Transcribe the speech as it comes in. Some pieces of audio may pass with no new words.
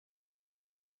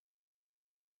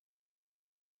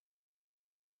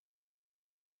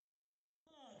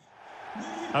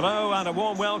Hello and a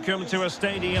warm welcome to a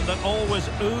stadium that always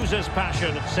oozes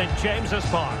passion, St James's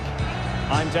Park.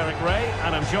 I'm Derek Ray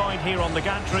and I'm joined here on the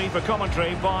gantry for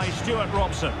commentary by Stuart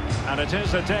Robson. And it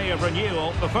is a day of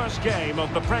renewal, the first game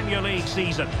of the Premier League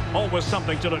season. Always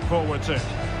something to look forward to.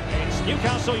 It's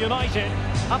Newcastle United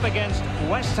up against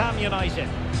West Ham United.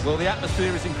 Well, the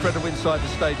atmosphere is incredible inside the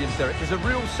stadium, Derek. There's a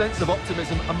real sense of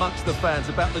optimism amongst the fans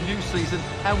about the new season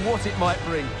and what it might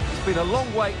bring. It's been a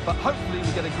long wait, but hopefully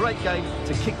we get a great game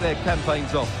to kick their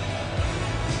campaigns off.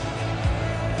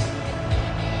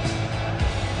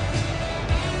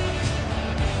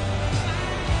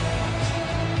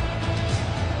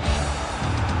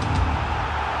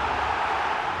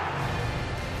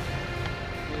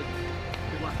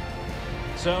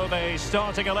 So the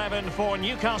starting 11 for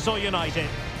Newcastle United.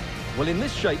 Well, in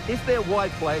this shape, if their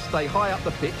wide players stay high up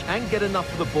the pitch and get enough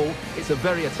for the ball, it's a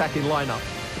very attacking lineup.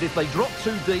 But if they drop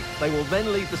too deep, they will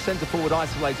then leave the centre-forward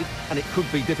isolated, and it could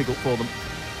be difficult for them.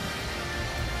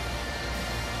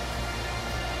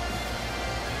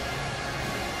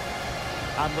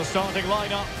 And the starting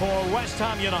lineup for West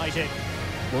Ham United.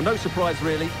 Well, no surprise,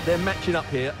 really. They're matching up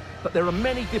here. But there are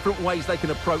many different ways they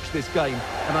can approach this game.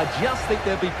 And I just think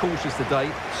they'll be cautious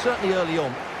today, certainly early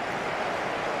on.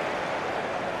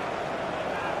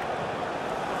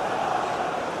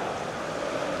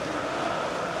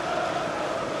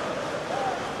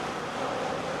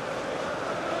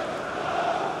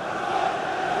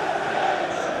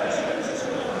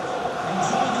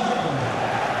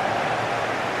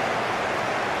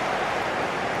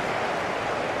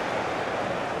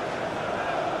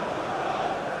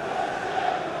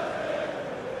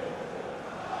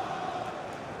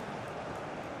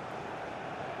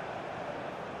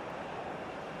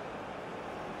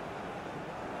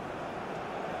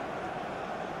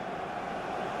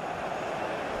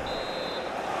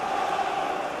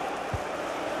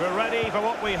 We're ready for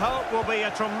what we hope will be a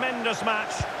tremendous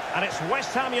match, and it's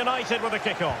West Ham United with a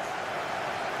kick-off.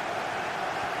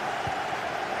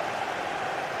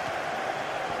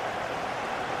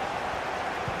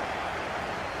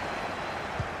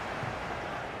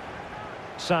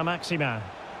 Saint-Maximin,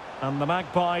 and the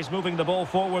Magpies moving the ball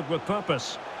forward with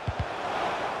purpose.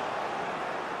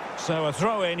 So a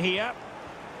throw in here.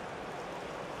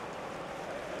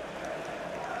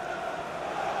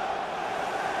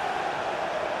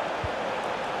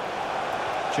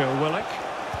 Joe Willock.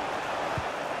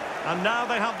 And now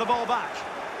they have the ball back.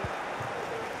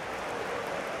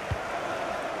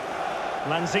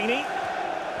 Lanzini.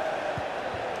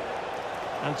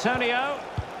 Antonio.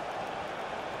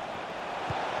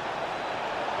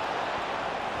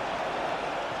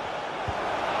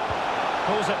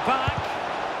 Pulls it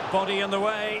back. Body in the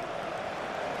way.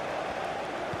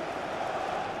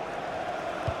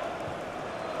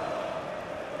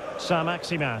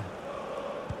 Saint-Maximin.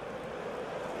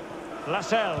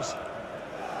 Lascelles.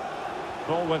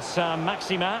 Ball with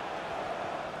Saint-Maximin.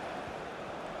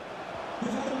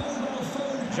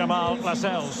 Jamal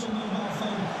Lascelles.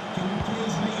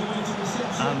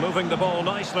 And moving the ball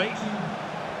nicely.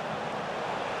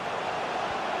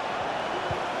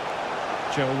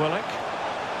 Joe Willock.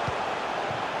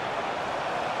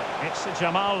 It's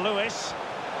Jamal Lewis.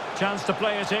 Chance to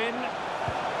play it in.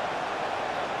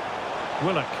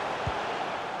 Willock.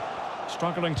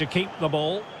 Struggling to keep the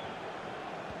ball.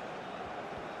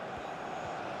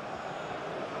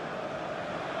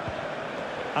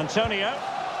 Antonio.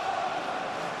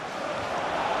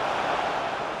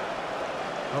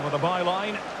 Over the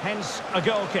byline, hence a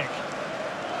goal kick.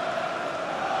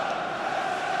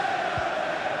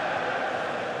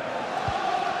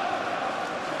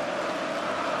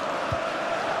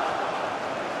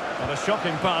 What a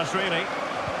shocking pass, really.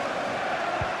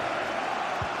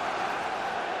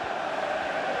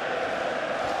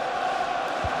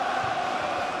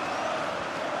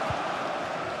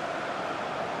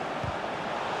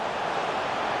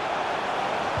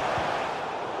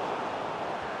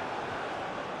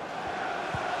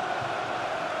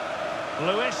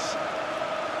 Lewis.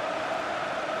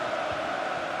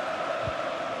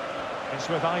 It's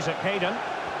with Isaac Hayden.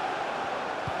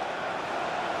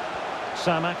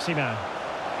 Saint-Maximin.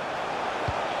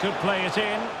 Could play it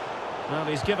in. Well,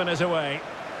 he's given us away.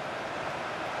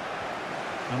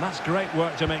 And that's great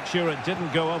work to make sure it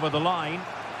didn't go over the line.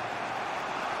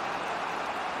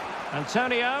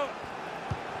 Antonio.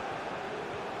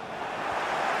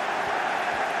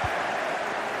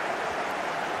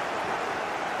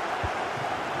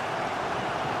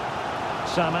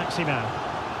 Saint-Maximin.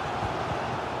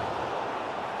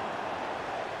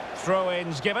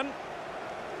 Throw-ins given.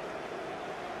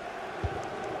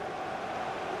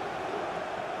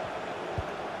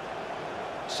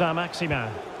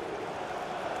 Saint-Maximin.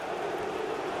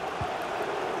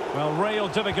 Well, real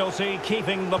difficulty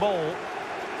keeping the ball.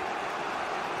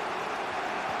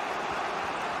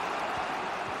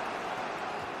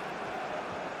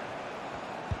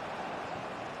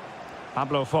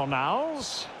 Pablo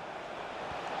Fornals.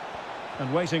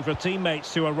 And waiting for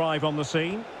teammates to arrive on the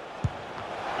scene.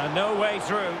 And no way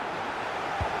through.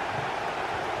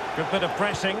 Good bit of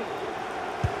pressing.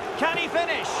 Can he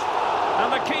finish?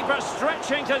 And the keeper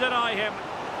stretching to deny him.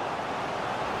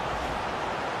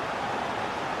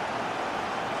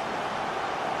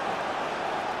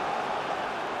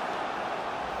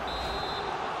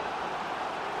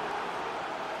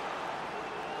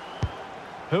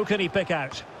 Who can he pick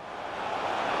out?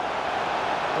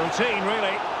 Routine,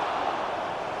 really.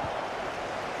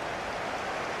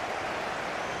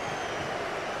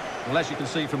 Well, as you can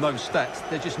see from those stats,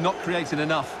 they're just not creating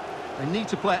enough. They need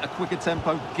to play at a quicker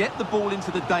tempo, get the ball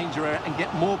into the danger area and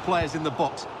get more players in the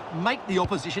box. Make the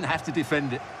opposition have to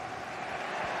defend it.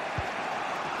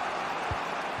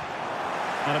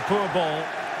 And a poor ball.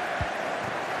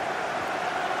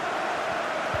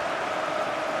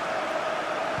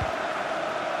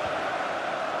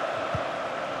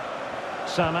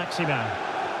 Saint-Maximin.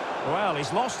 Well,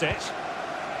 he's lost it.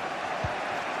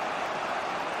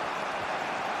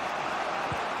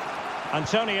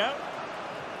 Antonio.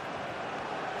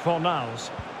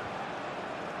 Fornals.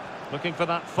 Looking for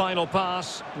that final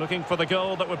pass. Looking for the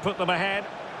goal that would put them ahead.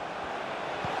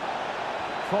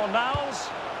 Fornals.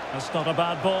 That's not a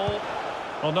bad ball.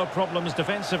 Well, no problems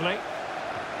defensively.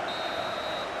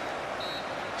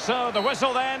 So the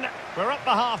whistle then. We're at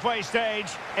the halfway stage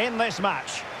in this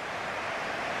match.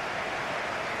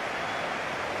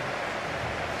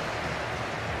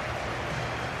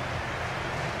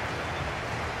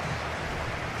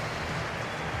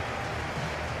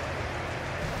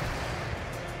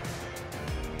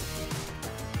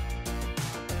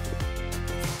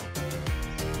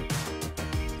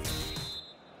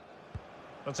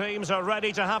 The teams are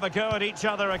ready to have a go at each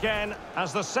other again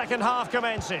as the second half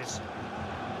commences.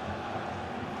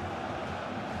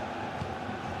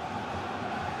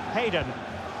 Hayden.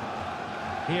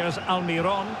 Here's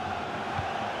Almiron.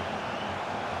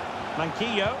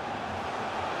 Manquillo.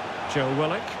 Joe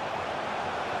Willock.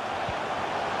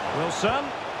 Wilson.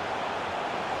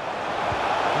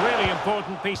 Really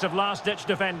important piece of last-ditch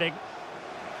defending.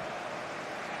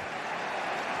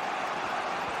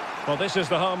 Well, this is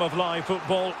the home of live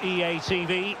football, EA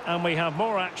TV, and we have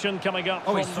more action coming up.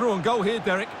 Oh, he's through and goal here,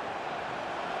 Derek.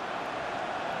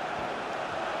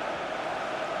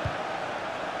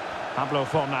 Pablo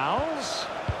Fornals.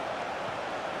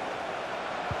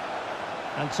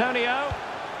 Antonio.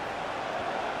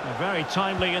 A very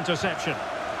timely interception.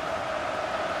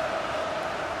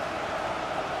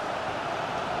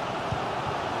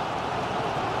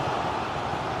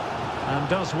 And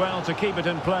does well to keep it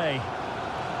in play.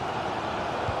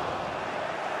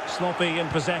 Sloppy in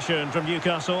possession from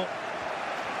Newcastle.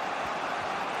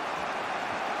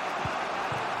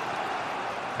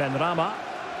 Benrahma.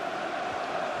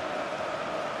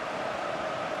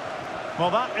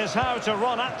 Well, that is how to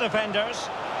run at defenders.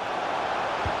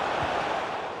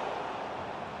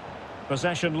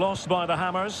 Possession lost by the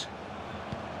Hammers.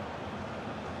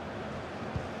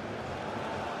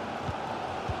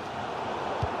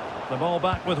 The ball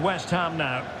back with West Ham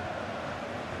now.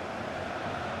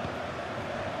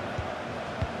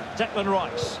 Declan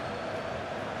Rice.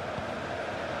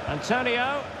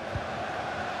 Antonio.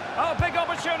 Oh, big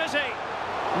opportunity.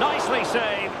 Nicely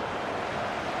saved.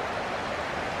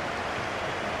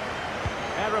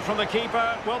 Error from the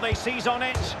keeper. Will they seize on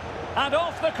it? And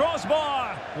off the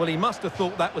crossbar. Well, he must have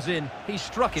thought that was in. He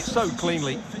struck it so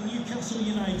cleanly. For Newcastle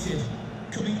United,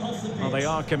 coming off the pitch. Well, they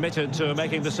are committed to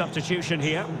making the substitution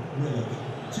here.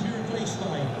 To be replaced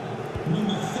by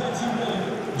number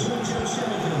 31, Giorgio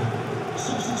Shelvey.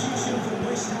 Substitution for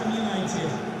West Ham United.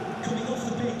 Coming off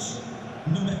the pitch,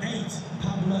 number 8,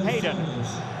 Pablo Hayden.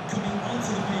 Fornals. Coming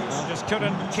onto the pitch. Well, just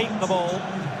couldn't keep the ball.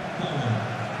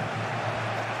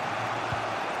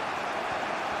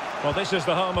 Well, this is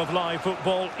the home of live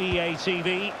football, EA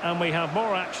TV, and we have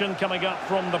more action coming up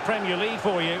from the Premier League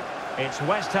for you. It's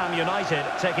West Ham United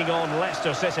taking on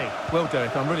Leicester City. Well,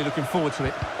 Derek, I'm really looking forward to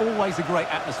it. Always a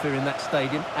great atmosphere in that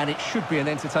stadium, and it should be an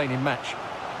entertaining match.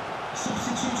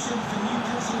 Substitution for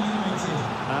Newcastle United.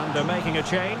 And they're making a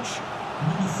change.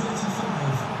 Number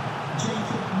 35,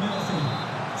 Jacob Murphy.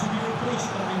 To be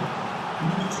replaced by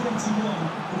number 21,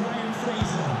 Ryan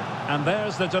Fraser. And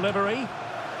there's the delivery.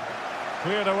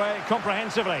 Cleared away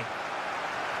comprehensively.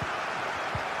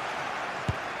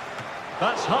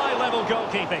 That's high-level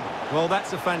goalkeeping. Well,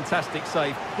 that's a fantastic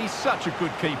save. He's such a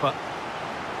good keeper.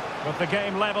 With the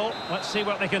game level, let's see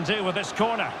what they can do with this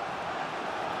corner.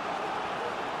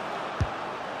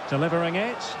 Delivering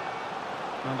it.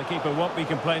 And the keeper won't be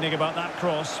complaining about that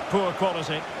cross. Poor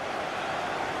quality.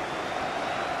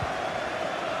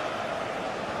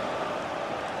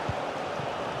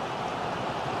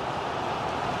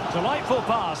 Delightful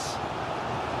pass.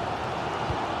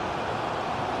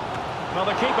 Well,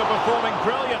 the keeper performing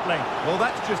brilliantly. Well,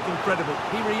 that's just incredible.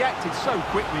 He reacted so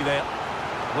quickly there.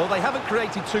 Well, they haven't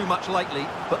created too much lately,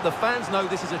 but the fans know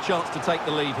this is a chance to take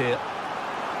the lead here.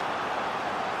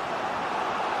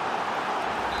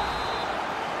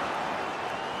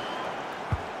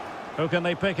 Who can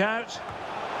they pick out?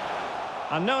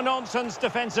 A no-nonsense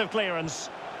defensive clearance.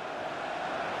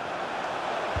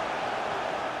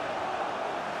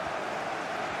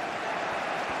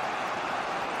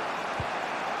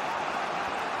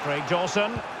 Craig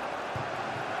Dawson.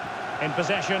 In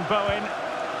possession, Bowen.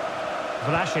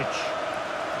 Vlasic.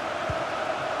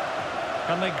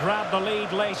 Can they grab the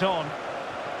lead late on?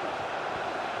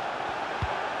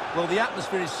 Well, the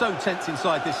atmosphere is so tense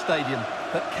inside this stadium,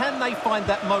 but can they find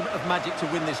that moment of magic to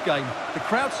win this game? The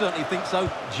crowd certainly think so.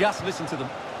 Just listen to them.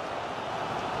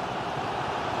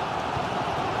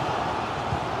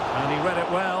 And he read it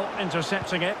well,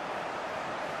 intercepting it.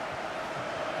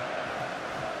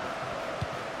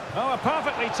 Oh, a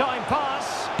perfectly timed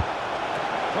pass.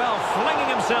 Well, flinging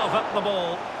himself up the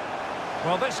ball.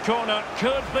 Well, this corner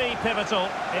could be pivotal.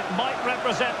 It might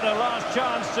represent the last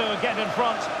chance to get in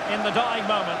front in the dying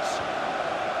moments.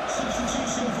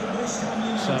 Substitution for West Ham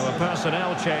United. So a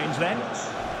personnel change then.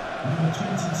 Number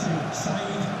 22,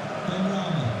 Saeed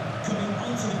Benrahma. Coming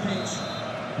onto the pitch,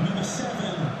 number 7,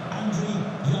 Andriy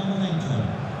Yarmolenko.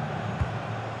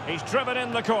 He's driven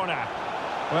in the corner.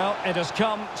 Well, it has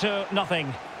come to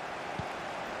nothing.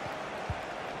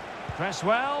 Press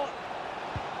well.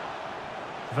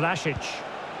 Vlasic.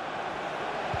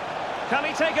 Can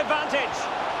he take advantage?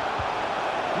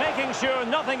 Making sure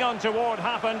nothing untoward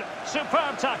happened.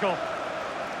 Superb tackle.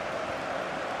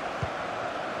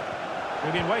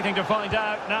 We've been waiting to find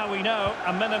out. Now we know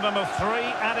a minimum of 3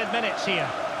 added minutes here.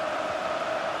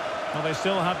 Well, they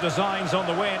still have designs on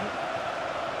the win.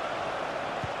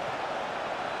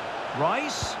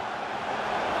 Rice.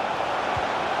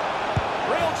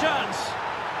 Real chance.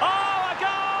 Oh, a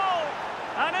goal!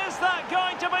 And is that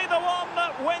going to be the one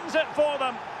that wins it for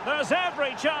them? There's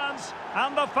every chance,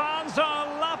 and the fans are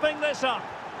lapping this up.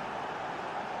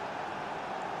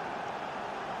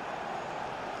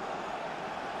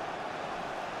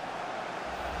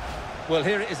 Well,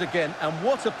 here it is again, and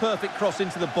what a perfect cross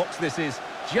into the box this is.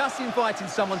 Just inviting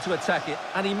someone to attack it,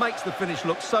 and he makes the finish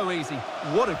look so easy.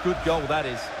 What a good goal that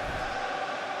is.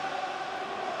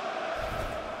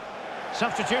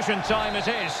 Substitution time it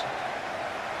is.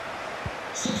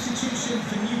 Substitution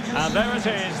for Newcastle. And there it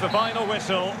is, the final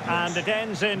whistle, and it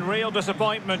ends in real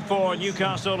disappointment for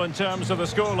Newcastle in terms of the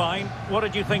scoreline. What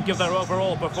did you think of their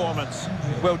overall performance?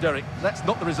 Well, Derek, that's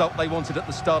not the result they wanted at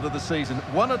the start of the season.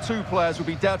 1 or 2 players will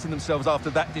be doubting themselves after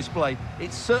that display.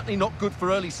 It's certainly not good for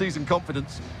early season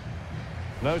confidence.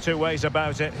 No two ways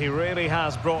about it. He really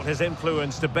has brought his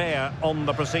influence to bear on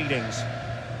the proceedings.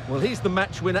 Well, he's the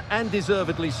match winner, and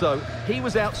deservedly so. He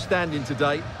was outstanding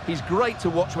today. He's great to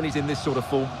watch when he's in this sort of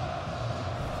form.